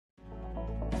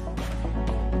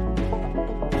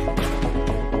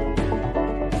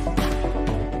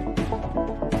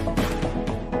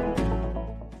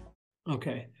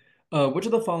Okay. Which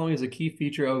of the following is a key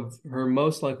feature of her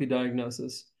most likely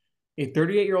diagnosis? A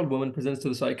 38-year-old woman presents to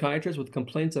the psychiatrist with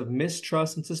complaints of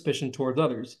mistrust and suspicion towards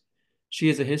others. She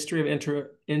has a history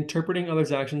of interpreting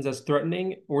others' actions as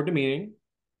threatening or demeaning,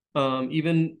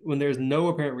 even when there is no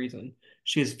apparent reason.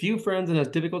 She has few friends and has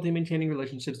difficulty maintaining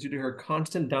relationships due to her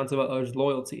constant doubts about others'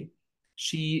 loyalty.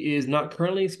 She is not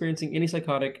currently experiencing any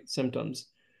psychotic symptoms.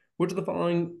 Which of the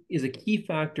following is a key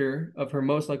factor of her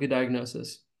most likely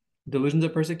diagnosis? Delusions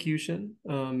of persecution,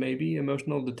 maybe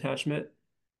emotional detachment,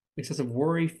 excessive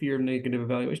worry, fear of negative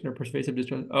evaluation, or pervasive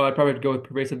distrust. Oh, I'd probably go with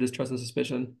pervasive distrust and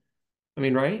suspicion. I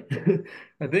mean, right?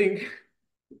 I think.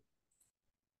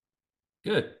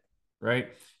 Good, right?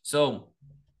 So,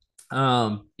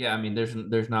 yeah, I mean,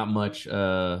 there's not much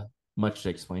to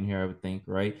explain here, I would think,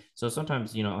 right? So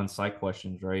sometimes, on psych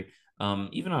questions, right?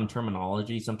 Even on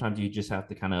terminology, sometimes you just have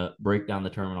to kind of break down the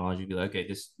terminology, be like, okay,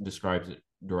 this describes it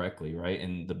directly, right?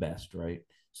 And the best, right?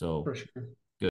 For So sure.